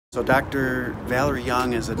So Dr. Valerie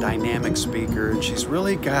Young is a dynamic speaker, and she's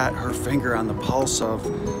really got her finger on the pulse of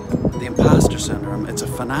the imposter syndrome. It's a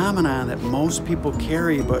phenomenon that most people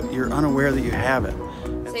carry, but you're unaware that you have it.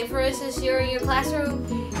 Say for instance, you're in your classroom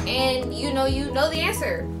and you know the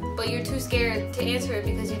answer, but you're too scared to answer it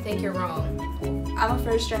because you think you're wrong. I'm a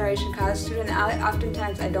first-generation college student.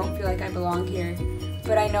 Oftentimes I don't feel like I belong here,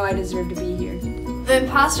 but I know I deserve to be here. The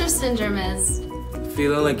imposter syndrome is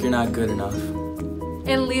feeling like you're not good enough.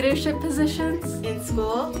 in leadership positions, in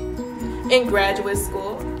school, in graduate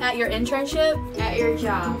school, at your internship, At your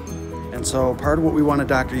job. And so part of what we wanted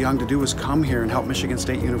Dr. Young to do was come here and help Michigan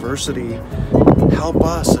State University help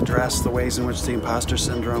us address the ways in which the imposter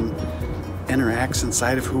syndrome interacts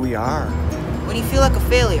inside of who we are. When you feel like a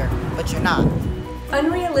failure, but you're not.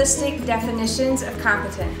 Unrealistic definitions of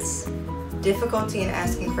competence. Difficulty in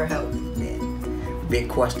asking for help. Big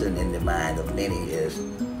question in the mind of many is,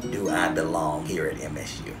 do I belong here at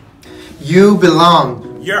MSU? You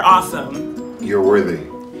belong. you're awesome. You're worthy.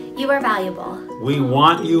 you are valuable. We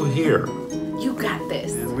want you here. You got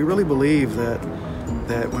this. And we really believe that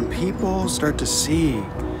when people start to see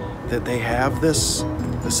that they have this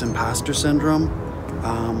imposter syndrome,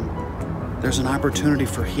 there's an opportunity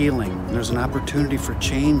for healing. There's an opportunity for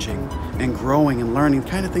changing and growing and learning, the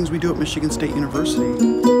kind of things we do at Michigan State University.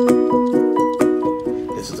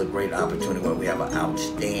 This is a great opportunity where we have an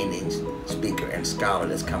outstanding speaker and scholar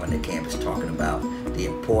that's coming to campus talking about the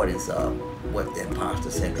importance of what the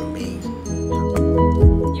imposter syndrome means.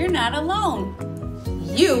 You're not alone.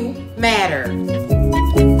 You matter.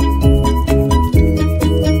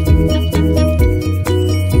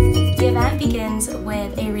 The event begins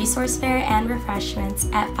with a resource fair and refreshments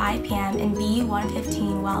at 5 p.m. in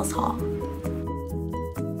B115 Wells Hall.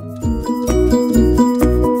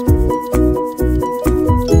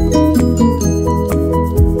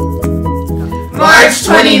 March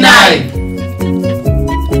 29th.